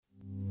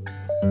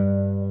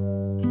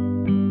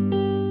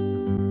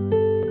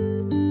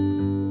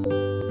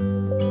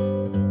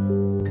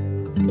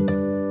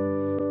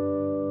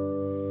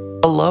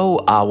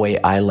Hello, Ahway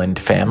Island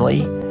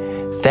family.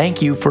 Thank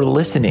you for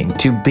listening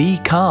to Be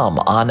Calm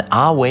on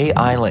Ahway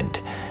Island,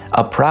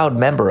 a proud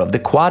member of the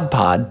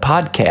QuadPod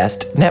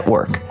Podcast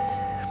Network.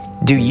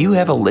 Do you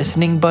have a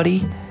listening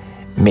buddy?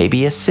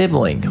 Maybe a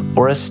sibling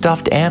or a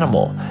stuffed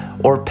animal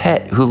or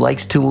pet who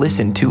likes to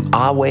listen to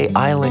Ahway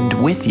Island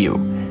with you.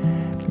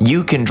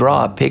 You can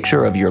draw a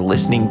picture of your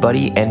listening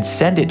buddy and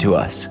send it to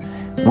us.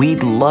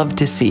 We'd love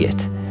to see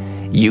it.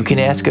 You can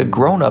ask a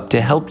grown-up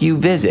to help you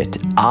visit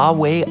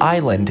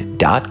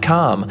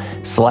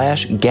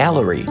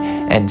ahwayisland.com/gallery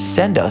and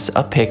send us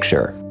a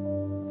picture.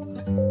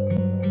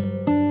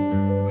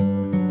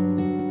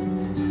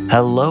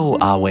 Hello,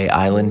 Ahway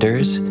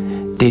Islanders.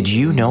 Did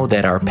you know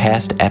that our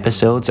past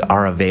episodes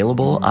are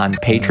available on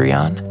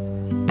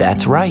Patreon?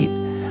 That's right.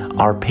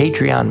 Our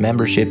Patreon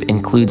membership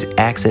includes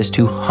access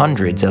to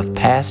hundreds of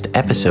past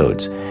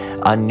episodes,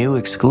 a new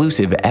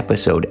exclusive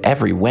episode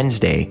every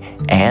Wednesday,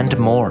 and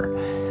more.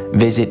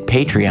 Visit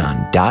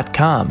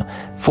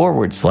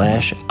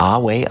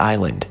patreon.com/Ahway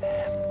Island.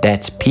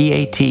 That's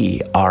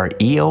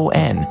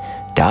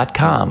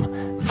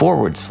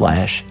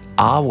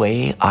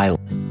patreon.com/Ahway Island.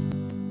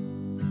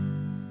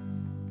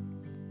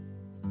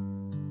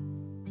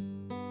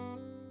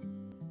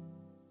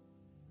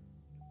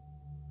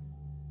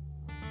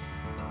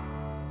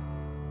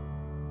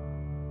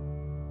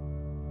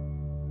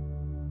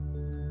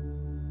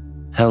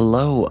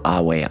 Hello,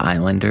 Ahway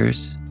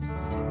Islanders.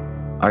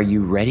 Are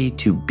you ready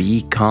to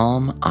be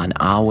calm on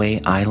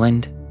Ahway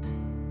Island?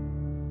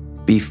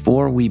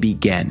 Before we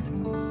begin,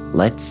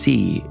 let's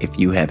see if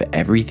you have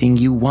everything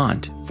you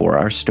want for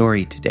our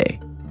story today.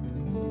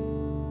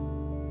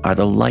 Are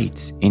the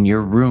lights in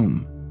your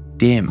room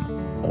dim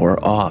or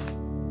off?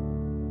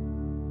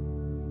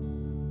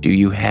 Do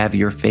you have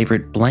your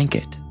favorite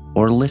blanket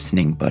or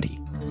listening buddy?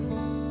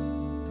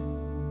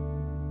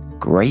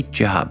 Great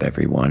job,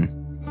 everyone.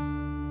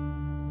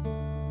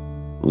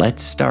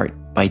 Let's start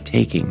by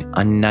taking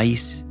a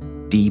nice,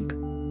 deep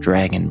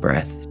dragon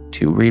breath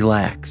to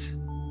relax.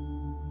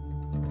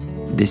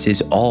 This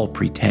is all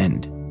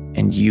pretend,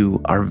 and you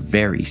are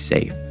very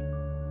safe.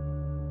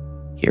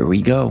 Here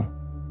we go.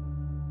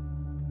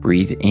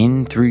 Breathe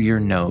in through your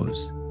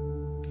nose,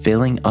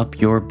 filling up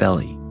your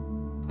belly,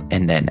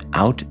 and then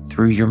out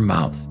through your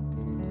mouth,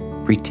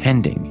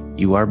 pretending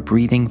you are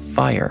breathing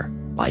fire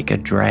like a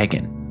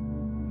dragon.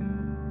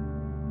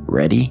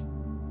 Ready?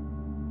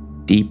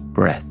 Deep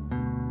breath.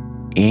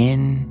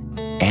 In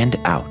and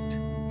out.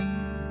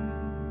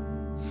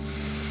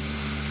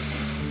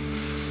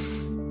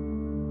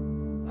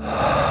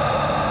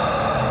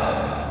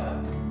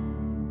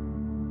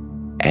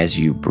 As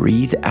you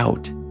breathe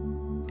out,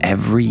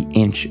 every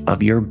inch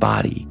of your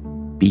body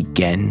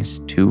begins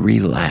to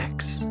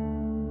relax.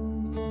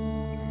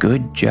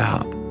 Good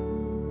job.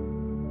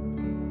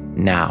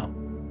 Now,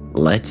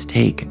 let's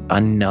take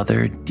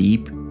another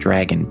deep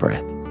dragon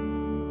breath.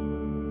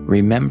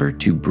 Remember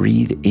to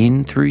breathe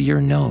in through your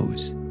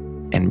nose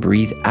and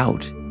breathe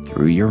out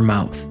through your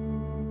mouth.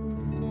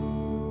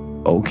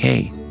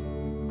 Okay,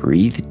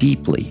 breathe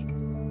deeply,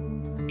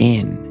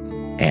 in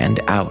and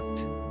out.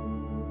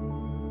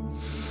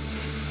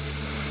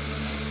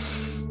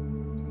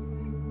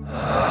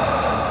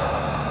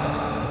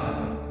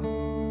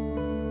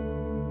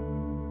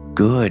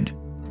 Good.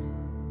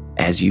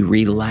 As you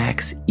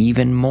relax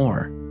even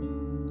more,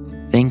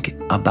 think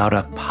about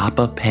a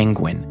papa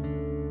penguin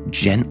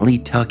gently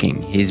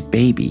tucking his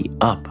baby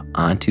up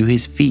onto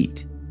his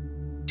feet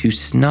to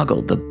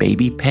snuggle the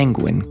baby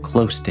penguin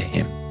close to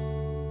him.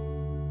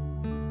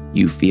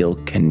 You feel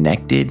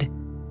connected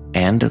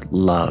and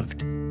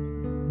loved,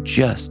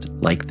 just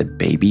like the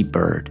baby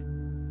bird.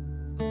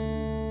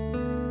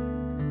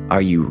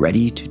 Are you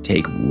ready to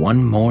take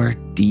one more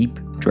deep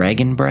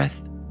dragon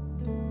breath?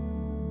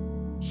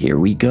 Here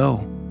we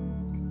go.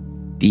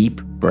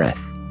 Deep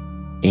breath,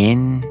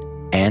 in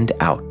and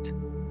out.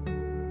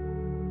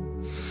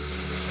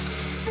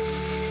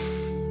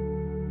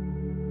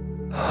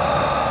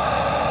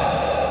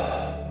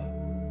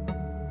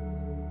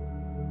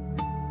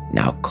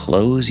 Now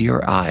close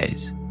your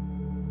eyes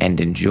and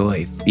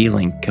enjoy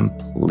feeling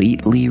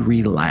completely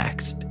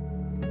relaxed,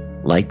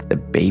 like the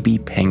baby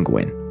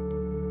penguin.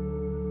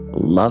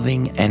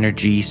 Loving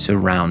energy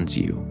surrounds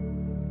you,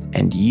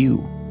 and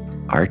you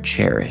are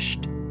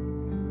cherished.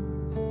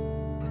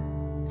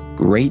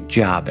 Great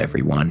job,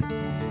 everyone.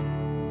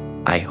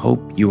 I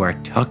hope you are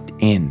tucked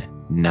in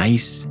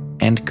nice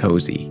and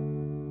cozy.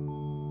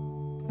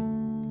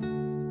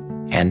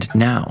 And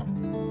now,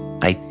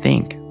 I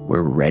think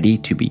we're ready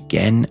to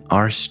begin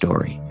our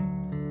story.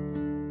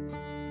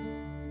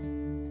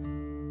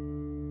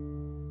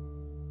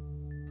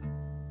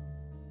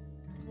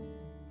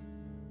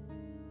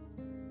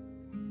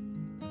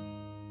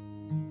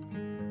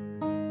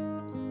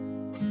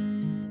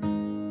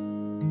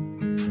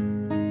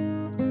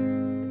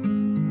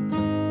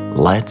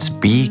 Let's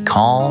be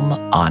calm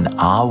on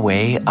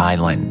Ahway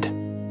Island.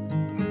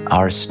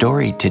 Our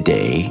story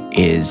today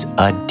is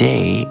A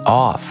Day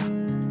Off.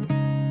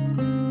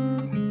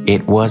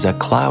 It was a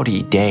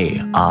cloudy day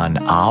on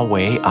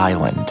Ahway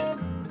Island.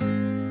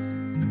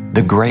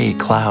 The gray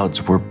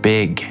clouds were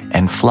big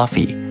and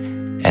fluffy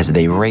as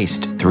they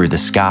raced through the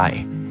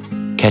sky,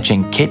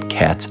 catching Kit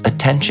Kat's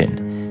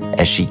attention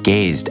as she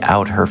gazed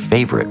out her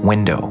favorite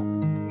window.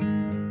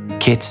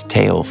 Kit's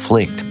tail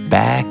flicked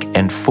back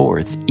and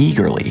forth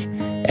eagerly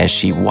as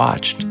she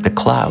watched the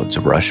clouds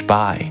rush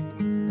by.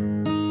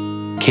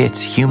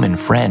 Kit's human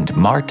friend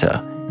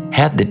Marta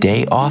had the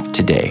day off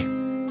today.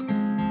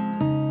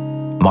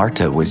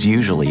 Marta was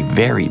usually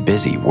very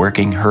busy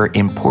working her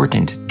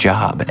important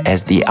job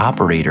as the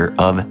operator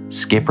of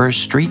Skipper's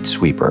Street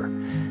Sweeper.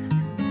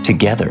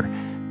 Together,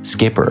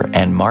 Skipper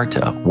and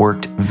Marta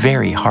worked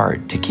very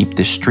hard to keep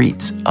the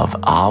streets of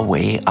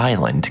Ahway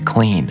Island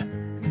clean.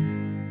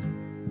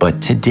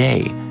 But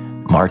today,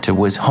 Marta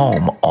was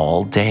home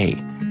all day,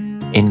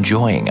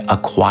 enjoying a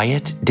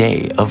quiet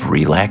day of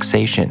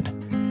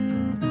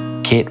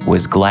relaxation. Kit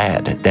was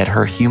glad that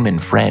her human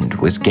friend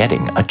was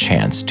getting a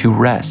chance to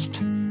rest.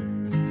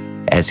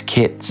 As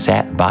Kit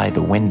sat by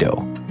the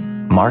window,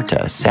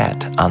 Marta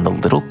sat on the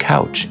little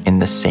couch in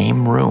the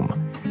same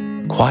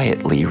room,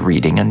 quietly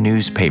reading a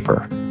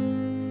newspaper.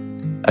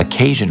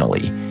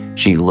 Occasionally,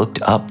 she looked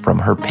up from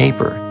her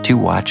paper to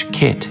watch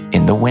Kit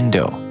in the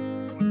window.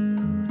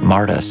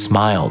 Marta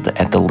smiled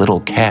at the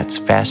little cat's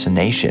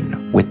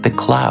fascination with the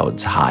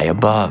clouds high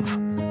above.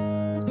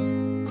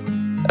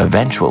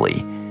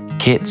 Eventually,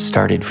 Kit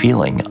started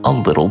feeling a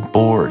little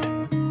bored.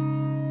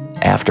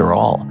 After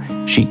all,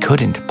 she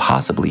couldn't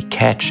possibly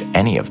catch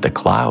any of the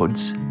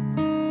clouds.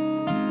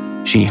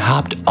 She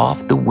hopped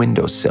off the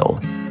windowsill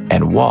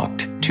and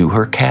walked to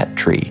her cat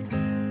tree,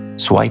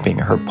 swiping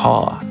her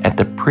paw at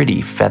the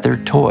pretty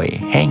feathered toy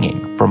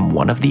hanging from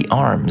one of the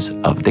arms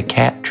of the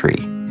cat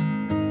tree.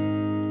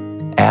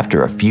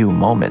 After a few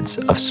moments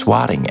of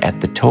swatting at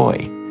the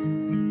toy,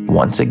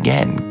 once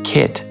again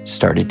Kit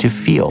started to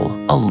feel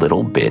a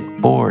little bit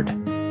bored.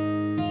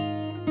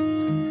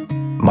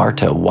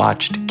 Marta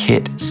watched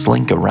Kit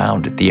slink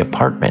around the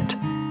apartment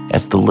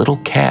as the little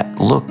cat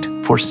looked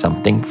for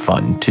something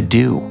fun to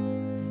do.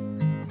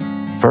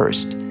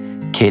 First,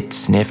 Kit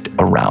sniffed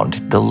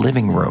around the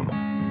living room,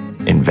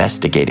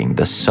 investigating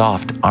the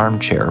soft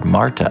armchair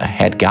Marta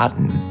had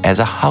gotten as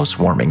a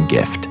housewarming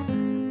gift.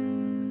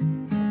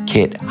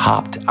 Kit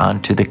hopped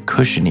onto the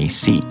cushiony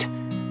seat,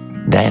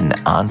 then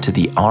onto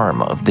the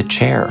arm of the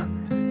chair,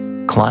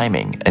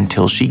 climbing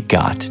until she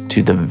got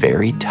to the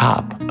very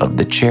top of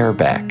the chair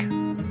back.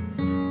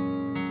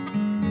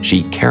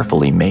 She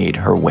carefully made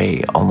her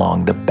way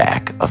along the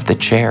back of the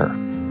chair.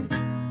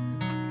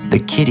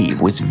 The kitty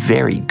was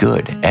very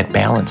good at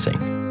balancing.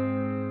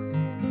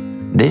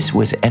 This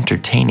was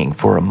entertaining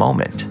for a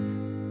moment,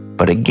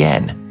 but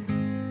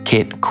again,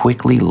 Kit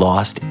quickly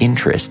lost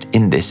interest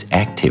in this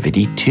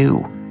activity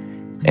too,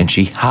 and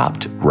she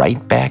hopped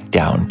right back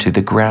down to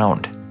the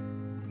ground.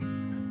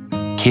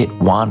 Kit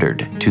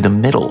wandered to the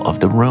middle of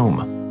the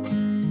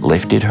room,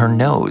 lifted her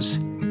nose,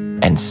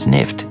 and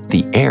sniffed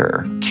the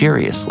air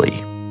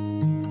curiously.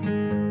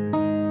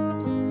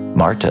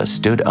 Marta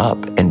stood up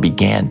and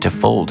began to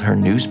fold her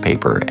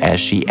newspaper as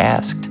she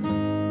asked,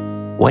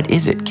 "What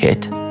is it,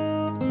 Kit?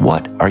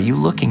 What are you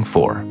looking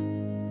for?"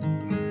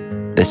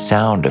 The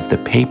sound of the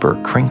paper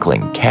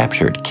crinkling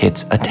captured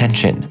Kit's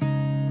attention.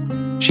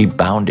 She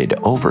bounded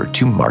over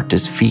to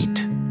Marta's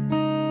feet.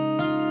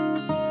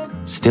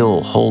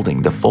 Still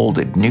holding the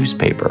folded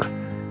newspaper,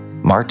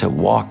 Marta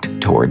walked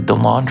toward the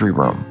laundry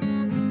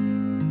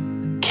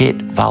room.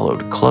 Kit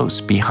followed close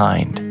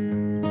behind.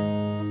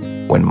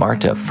 When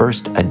Marta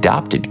first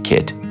adopted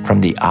Kit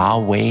from the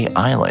Ahway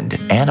Island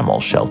Animal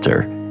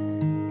Shelter,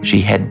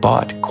 she had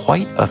bought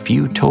quite a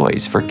few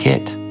toys for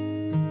Kit.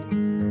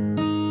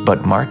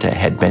 But Marta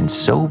had been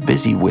so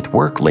busy with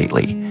work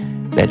lately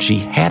that she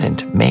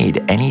hadn't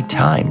made any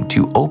time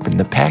to open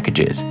the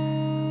packages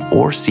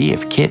or see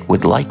if Kit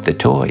would like the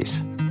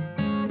toys.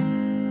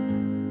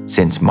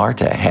 Since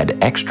Marta had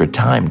extra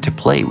time to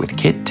play with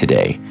Kit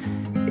today,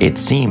 it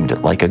seemed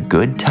like a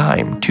good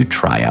time to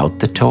try out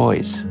the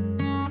toys.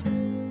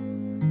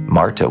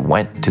 Marta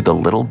went to the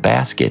little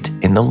basket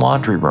in the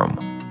laundry room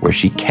where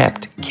she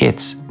kept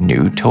Kit's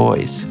new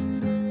toys.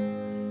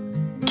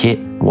 Kit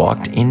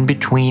walked in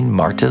between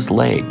Marta's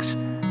legs,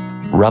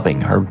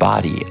 rubbing her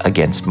body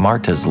against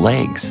Marta's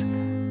legs,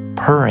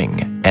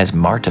 purring as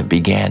Marta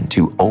began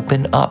to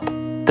open up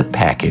the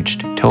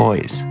packaged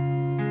toys.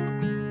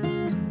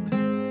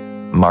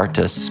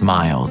 Marta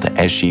smiled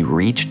as she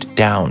reached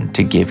down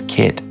to give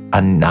Kit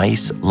a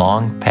nice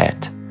long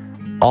pet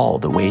all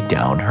the way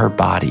down her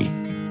body.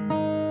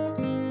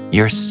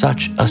 "You're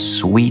such a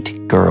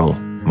sweet girl,"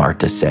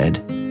 Marta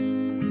said.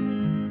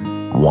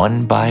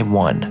 One by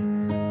one,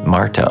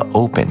 Marta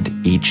opened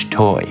each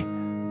toy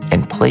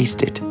and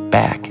placed it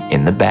back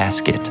in the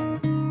basket.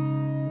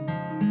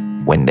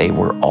 When they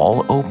were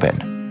all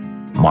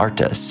open,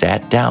 Marta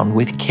sat down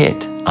with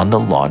Kit on the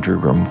laundry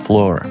room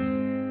floor.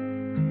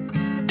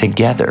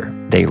 Together,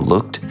 they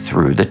looked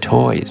through the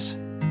toys.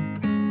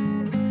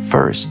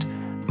 First,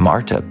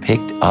 Marta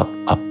picked up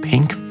a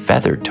pink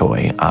feather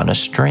toy on a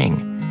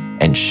string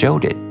and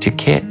showed it to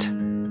Kit.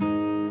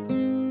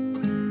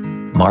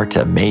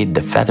 Marta made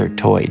the feather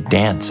toy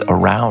dance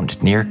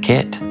around near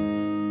Kit.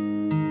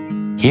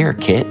 "Here,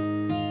 Kit,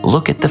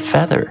 look at the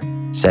feather,"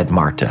 said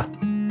Marta.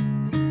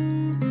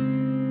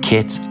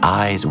 Kit's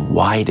eyes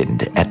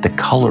widened at the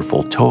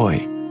colorful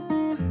toy.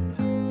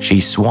 She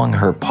swung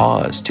her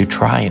paws to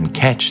try and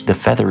catch the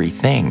feathery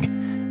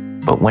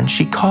thing, but when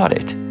she caught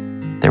it,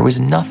 there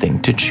was nothing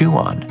to chew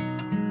on.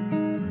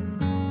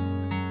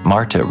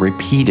 Marta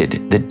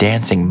repeated the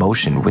dancing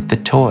motion with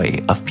the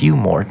toy a few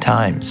more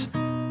times.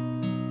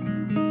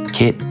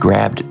 Kit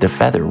grabbed the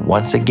feather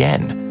once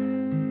again,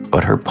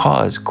 but her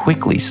paws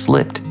quickly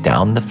slipped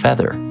down the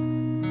feather,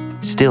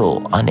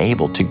 still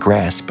unable to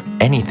grasp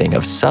anything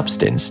of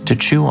substance to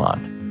chew on.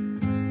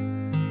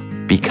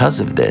 Because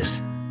of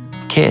this,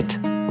 Kit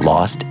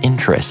lost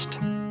interest.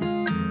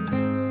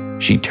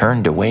 She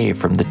turned away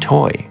from the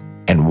toy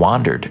and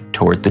wandered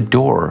toward the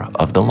door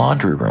of the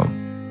laundry room.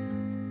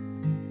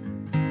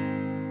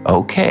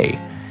 "Okay,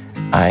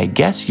 I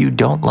guess you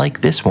don't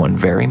like this one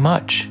very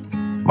much,"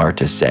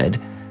 Marta said,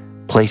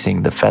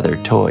 placing the feather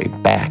toy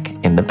back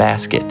in the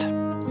basket.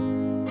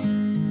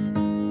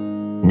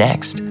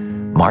 Next,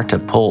 Marta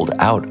pulled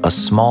out a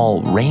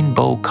small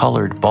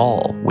rainbow-colored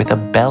ball with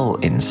a bell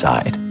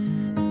inside.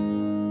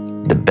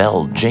 The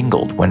bell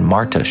jingled when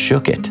Marta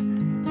shook it,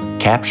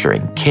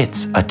 capturing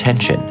Kit's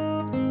attention.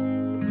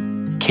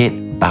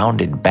 Kit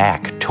bounded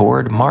back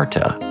toward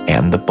Marta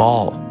and the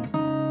ball.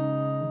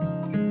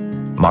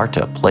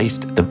 Marta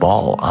placed the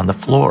ball on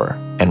the floor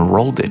and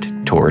rolled it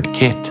toward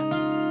Kit.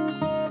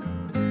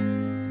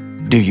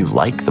 "Do you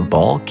like the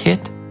ball,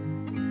 Kit?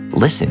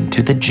 Listen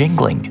to the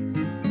jingling,"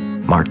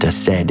 Marta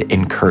said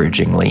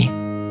encouragingly.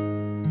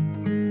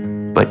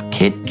 But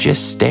Kit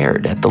just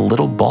stared at the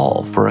little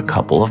ball for a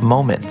couple of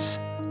moments.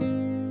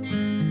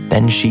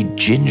 Then she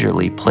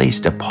gingerly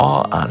placed a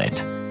paw on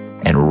it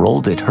and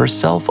rolled it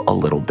herself a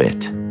little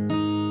bit,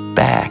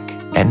 back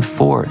and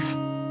forth,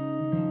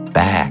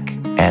 back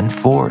and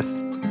forth.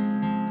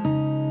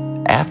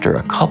 After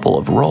a couple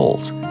of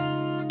rolls,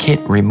 Kit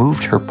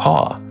removed her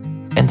paw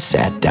and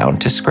sat down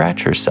to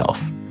scratch herself.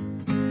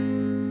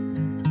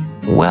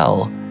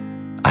 "Well,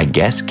 I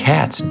guess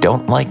cats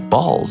don't like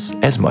balls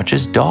as much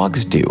as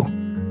dogs do,"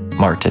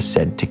 Marta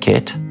said to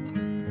Kit.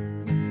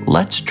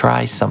 "Let's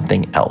try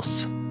something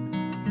else."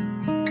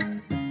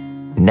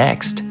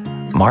 Next,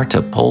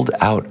 Marta pulled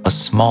out a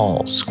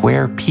small,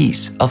 square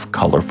piece of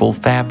colorful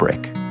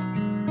fabric.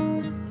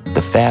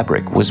 The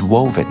fabric was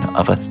woven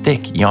of a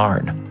thick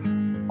yarn,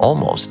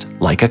 almost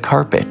like a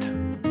carpet.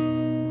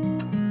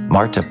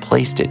 Marta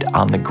placed it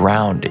on the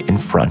ground in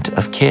front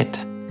of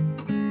Kit.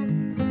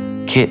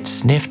 Kit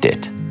sniffed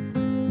it,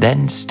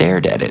 then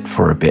stared at it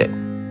for a bit.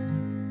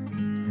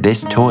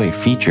 This toy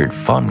featured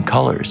fun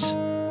colors,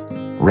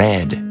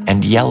 red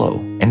and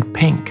yellow and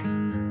pink.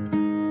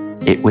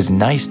 It was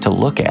nice to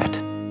look at,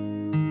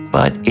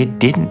 but it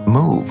didn't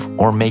move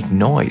or make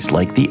noise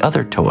like the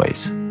other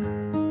toys.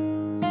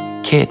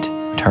 Kit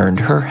turned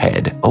her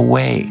head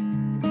away.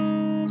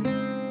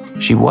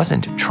 She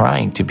wasn't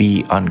trying to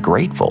be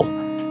ungrateful,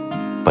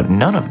 but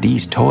none of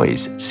these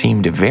toys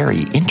seemed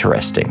very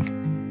interesting.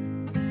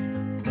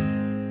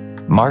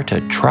 Marta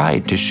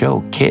tried to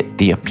show Kit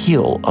the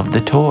appeal of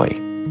the toy.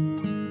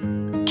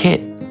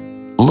 "Kit,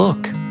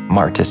 look,"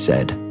 Marta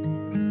said.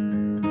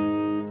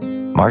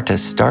 Marta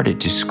started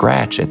to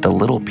scratch at the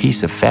little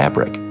piece of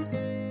fabric,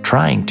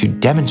 trying to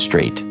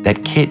demonstrate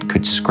that Kit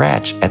could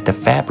scratch at the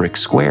fabric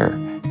square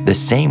the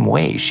same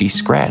way she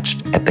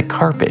scratched at the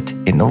carpet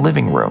in the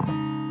living room.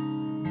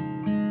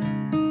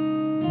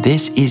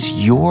 "This is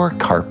your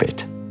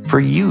carpet for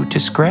you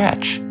to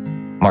scratch,"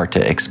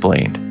 Marta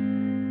explained.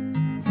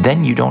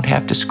 "Then you don't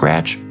have to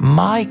scratch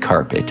my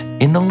carpet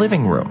in the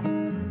living room."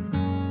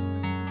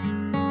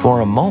 For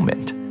a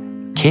moment,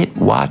 Kit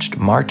watched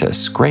Marta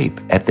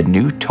scrape at the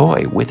new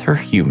toy with her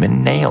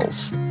human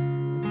nails.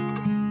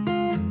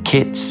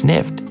 Kit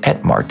sniffed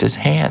at Marta's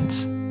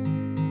hands.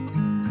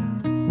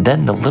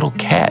 Then the little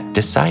cat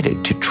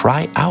decided to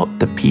try out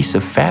the piece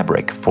of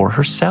fabric for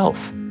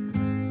herself.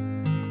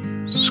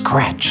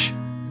 Scratch,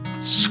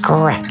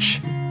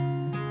 scratch.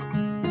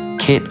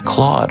 Kit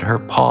clawed her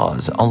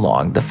paws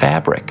along the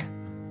fabric.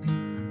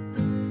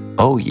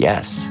 Oh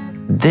yes,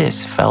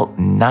 this felt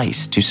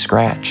nice to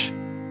scratch.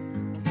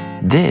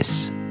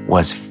 This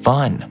was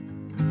fun.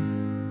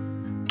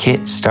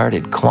 Kit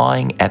started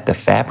clawing at the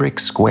fabric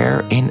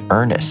square in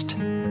earnest.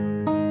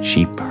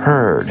 She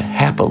purred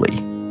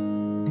happily.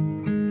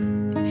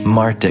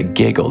 Marta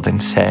giggled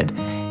and said,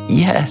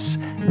 "Yes,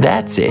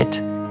 that's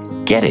it.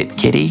 Get it,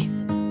 kitty."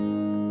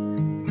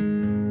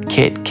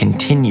 Kit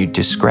continued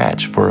to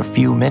scratch for a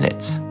few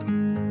minutes.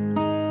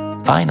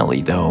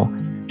 Finally, though,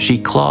 she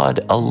clawed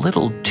a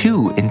little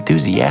too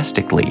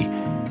enthusiastically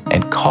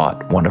and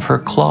caught one of her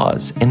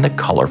claws in the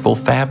colorful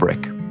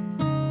fabric.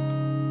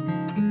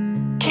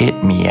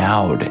 Kit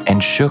meowed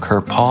and shook her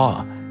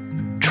paw,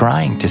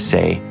 trying to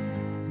say,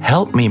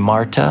 "Help me,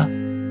 Marta,"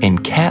 in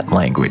cat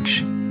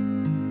language.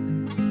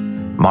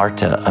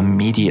 Marta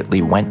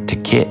immediately went to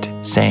Kit,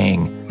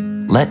 saying,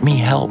 "Let me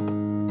help."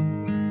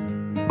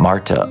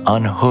 Marta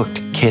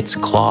unhooked Kit's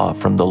claw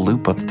from the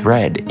loop of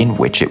thread in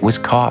which it was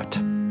caught.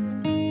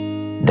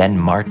 Then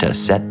Marta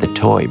set the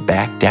toy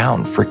back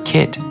down for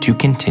Kit to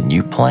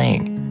continue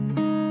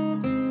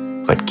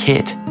playing. But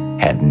Kit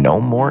had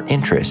no more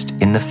interest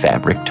in the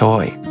fabric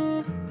toy.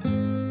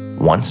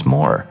 Once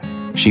more,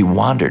 she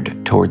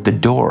wandered toward the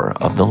door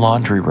of the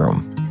laundry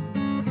room.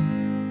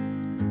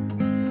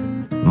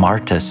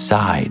 Marta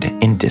sighed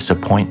in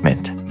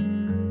disappointment.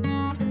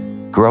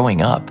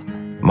 Growing up,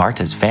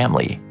 Marta's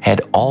family had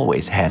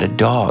always had a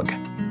dog,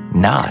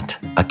 not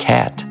a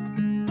cat.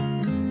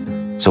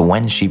 So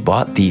when she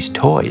bought these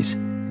toys,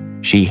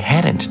 she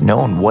hadn't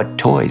known what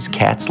toys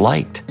cats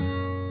liked,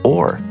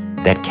 or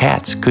that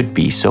cats could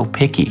be so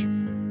picky.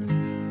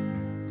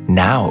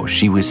 Now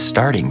she was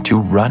starting to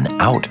run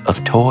out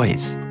of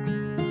toys.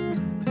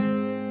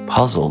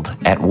 Puzzled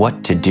at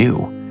what to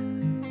do,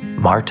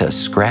 Marta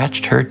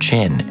scratched her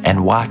chin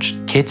and watched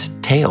Kit's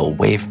tail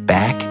wave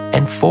back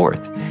and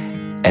forth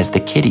as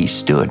the kitty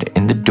stood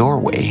in the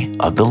doorway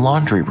of the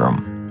laundry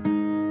room.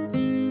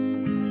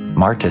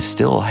 Marta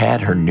still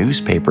had her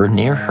newspaper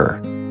near her.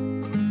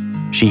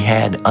 She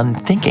had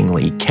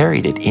unthinkingly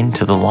carried it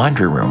into the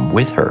laundry room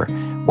with her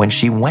when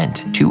she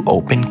went to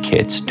open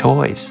Kit's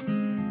toys.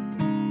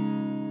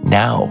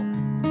 Now,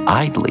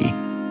 idly,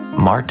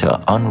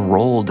 Marta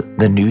unrolled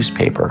the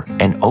newspaper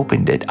and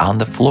opened it on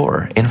the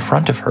floor in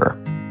front of her.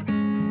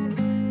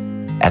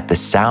 At the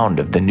sound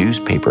of the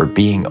newspaper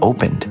being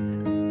opened,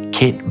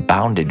 Kit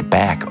bounded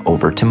back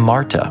over to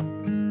Marta.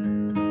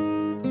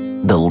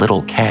 The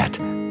little cat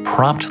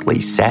promptly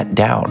sat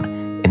down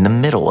in the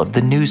middle of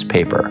the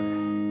newspaper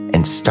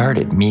and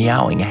started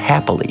meowing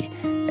happily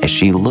as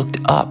she looked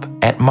up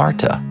at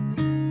Marta.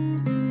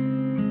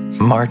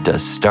 Marta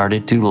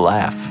started to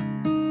laugh.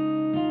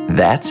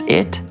 "That's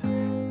it?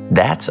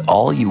 That's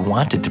all you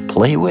wanted to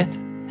play with?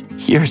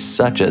 You're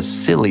such a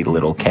silly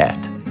little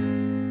cat."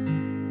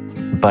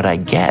 But I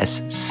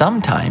guess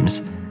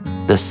sometimes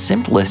the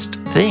simplest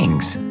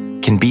things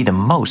can be the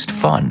most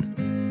fun.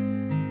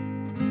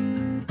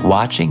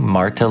 Watching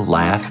Marta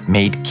laugh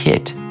made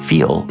Kit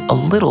feel a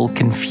little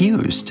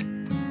confused.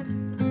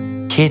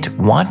 Kit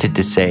wanted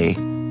to say,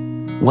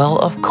 "Well,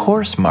 of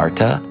course,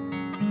 Marta.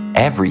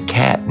 Every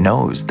cat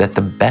knows that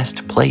the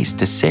best place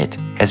to sit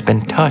has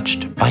been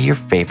touched by your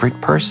favorite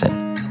person."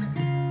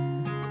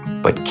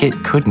 But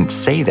Kit couldn't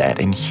say that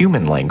in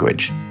human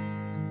language,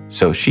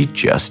 so she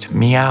just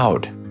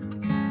meowed.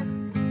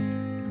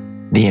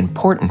 The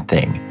important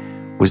thing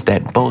was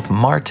that both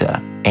Marta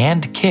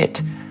and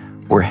Kit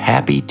were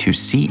happy to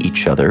see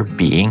each other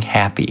being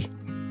happy.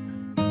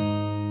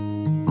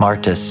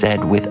 Marta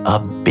said with a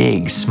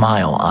big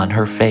smile on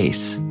her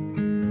face,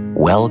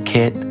 "Well,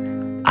 Kit,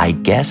 I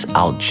guess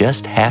I'll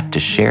just have to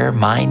share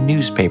my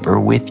newspaper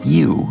with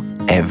you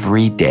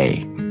every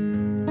day."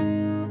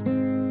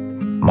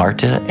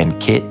 Marta and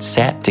Kit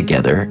sat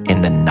together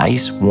in the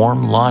nice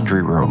warm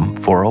laundry room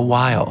for a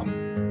while.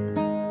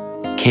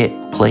 Kit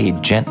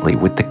played gently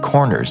with the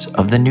corners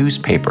of the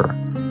newspaper,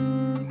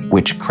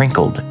 which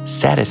crinkled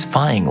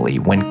satisfyingly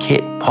when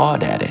Kit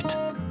pawed at it.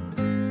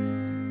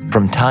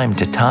 From time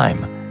to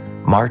time,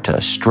 Marta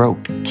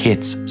stroked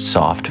Kit's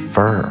soft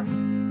fur.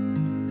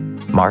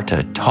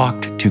 Marta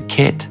talked to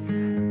Kit,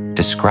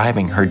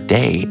 describing her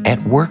day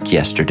at work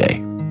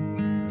yesterday.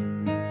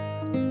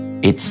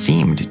 It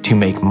seemed to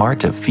make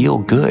Marta feel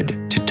good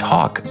to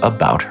talk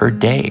about her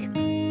day,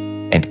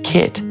 and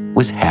Kit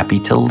was happy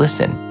to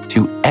listen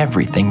to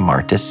everything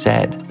Marta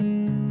said.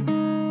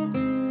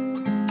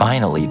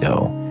 Finally,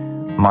 though,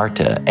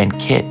 Marta and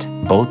Kit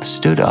both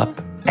stood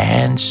up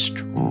and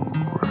stretched.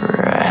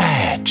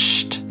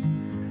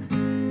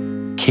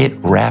 Kit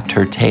wrapped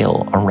her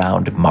tail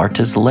around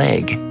Marta's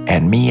leg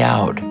and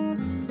meowed.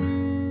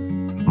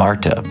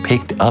 Marta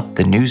picked up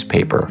the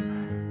newspaper,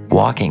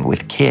 walking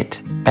with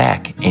Kit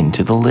back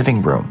into the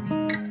living room.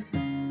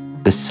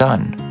 The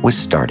sun was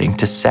starting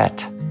to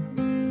set.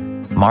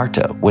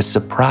 Marta was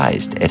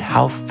surprised at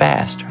how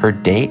fast her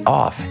day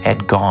off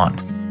had gone.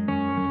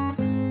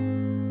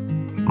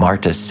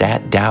 Marta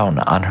sat down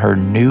on her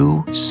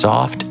new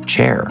soft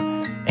chair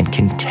and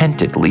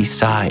contentedly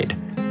sighed,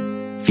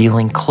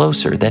 feeling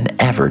closer than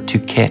ever to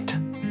Kit.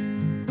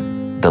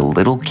 The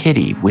little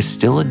kitty was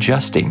still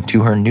adjusting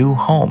to her new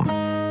home,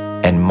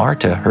 and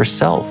Marta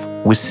herself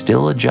was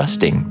still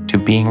adjusting to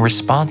being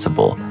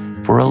responsible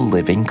for a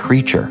living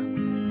creature.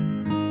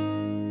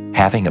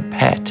 Having a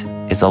pet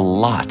is a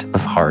lot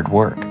of hard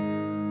work,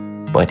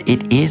 but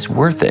it is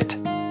worth it,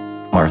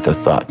 Marta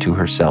thought to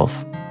herself.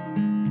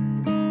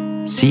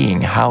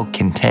 Seeing how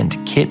content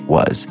Kit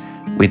was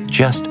with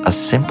just a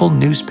simple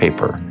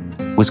newspaper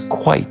was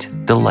quite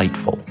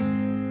delightful.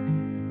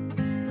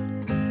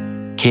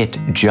 Kit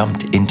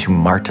jumped into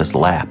Marta's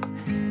lap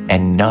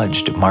and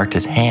nudged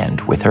Marta's hand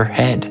with her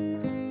head,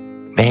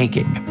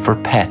 begging for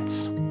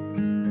pets.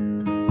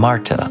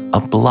 Marta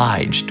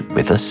obliged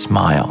with a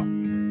smile.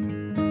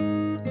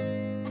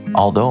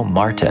 Although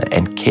Marta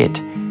and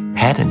Kit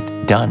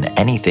hadn't done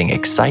anything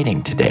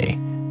exciting today,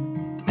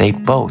 they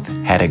both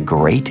had a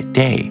great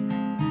day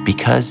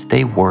because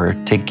they were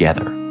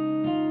together.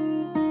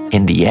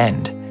 In the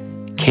end,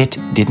 Kit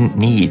didn't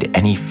need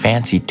any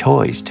fancy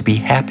toys to be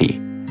happy.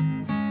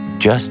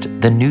 Just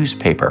the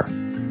newspaper,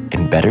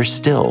 and better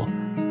still,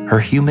 her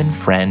human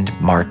friend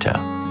Marta,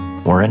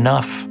 were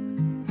enough.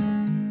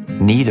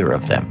 Neither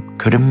of them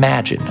could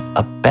imagine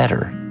a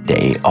better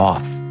day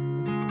off.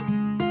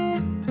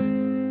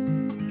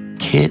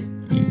 Kit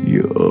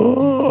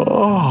yawned,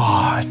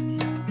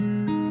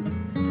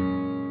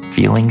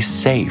 feeling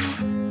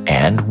safe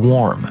and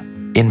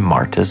warm in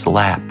Marta's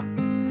lap.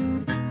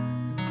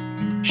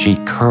 She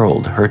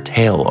curled her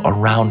tail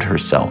around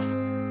herself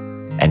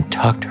and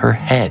tucked her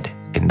head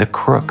in the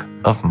crook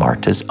of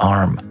Marta's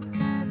arm,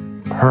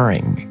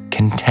 purring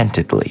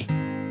contentedly.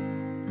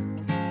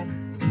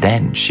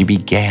 Then she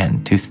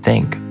began to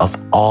think of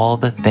all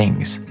the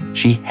things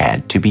she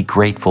had to be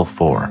grateful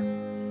for.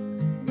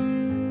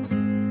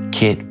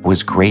 Kit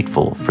was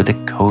grateful for the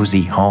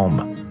cozy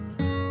home,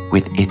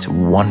 with its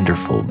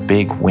wonderful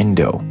big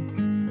window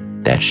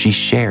that she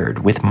shared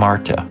with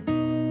Marta.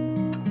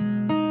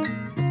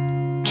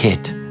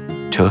 Kit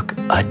took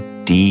a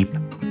deep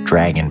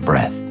dragon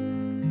breath,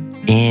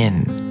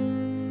 in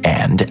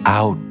and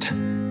out.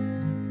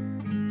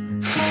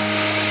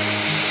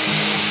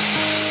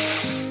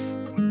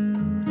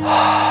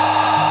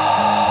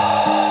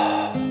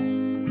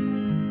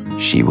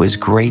 She was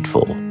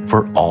grateful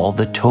for all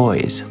the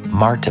toys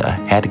Marta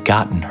had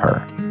gotten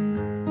her,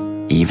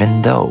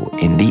 even though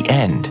in the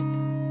end,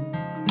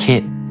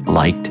 Kit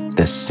liked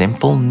the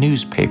simple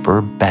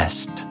newspaper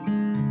best.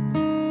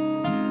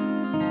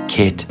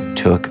 Kit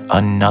took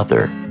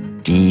another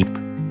deep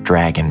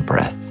dragon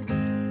breath,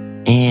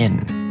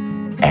 in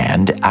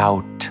and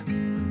out.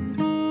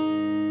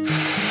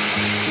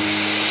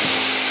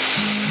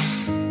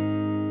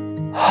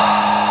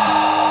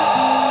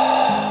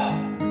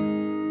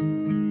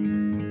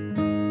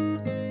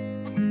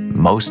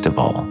 Most of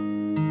all,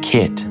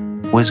 Kit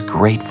was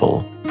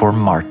grateful for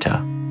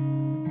Marta.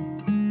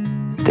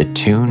 The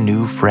two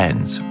new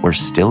friends were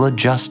still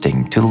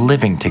adjusting to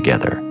living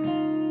together,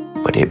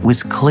 but it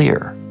was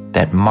clear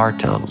that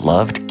Marta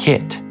loved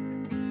Kit,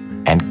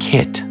 and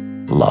Kit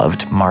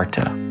loved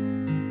Marta.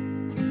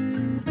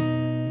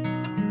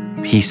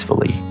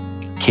 Peacefully,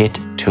 Kit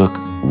took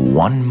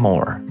one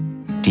more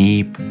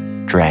deep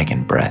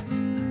dragon breath,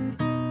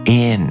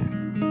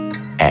 in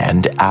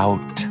and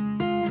out.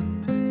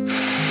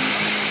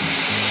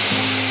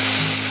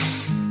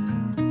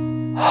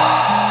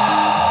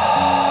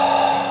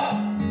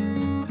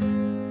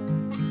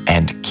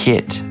 And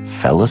Kit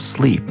fell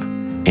asleep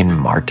in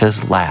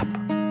Marta's lap,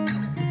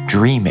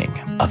 dreaming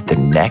of the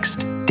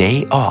next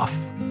day off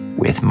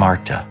with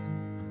Marta.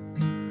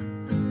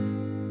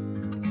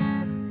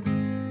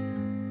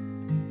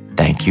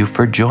 Thank you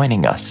for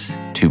joining us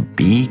to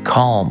Be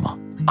Calm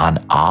on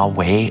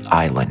Ahway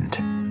Island.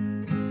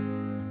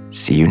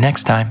 See you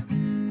next time.